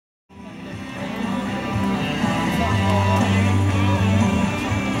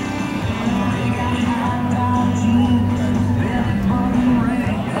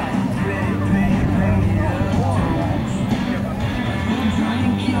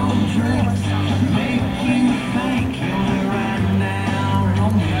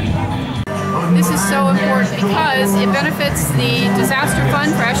because it benefits the disaster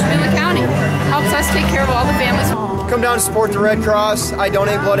fund for Ashtabula County. Helps us take care of all the families. Come down to support the Red Cross. I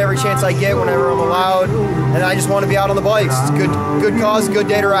donate blood every chance I get whenever I'm allowed, and I just want to be out on the bikes. It's a good cause, good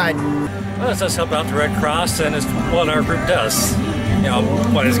day to ride. Well, it does help out the Red Cross, and it's what our group does. You know,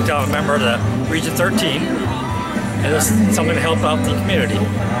 what is a member of the Region 13, and it's something to help out the community.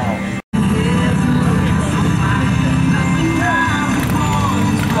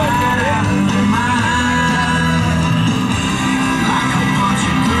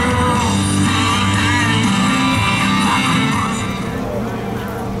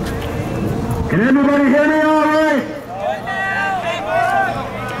 Can everybody hear me all right?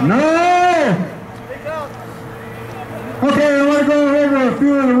 No? Okay, I want to go over a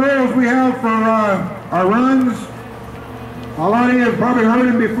few of the rules we have for our runs. A lot of you have probably heard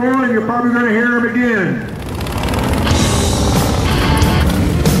them before, and you're probably going to hear them again.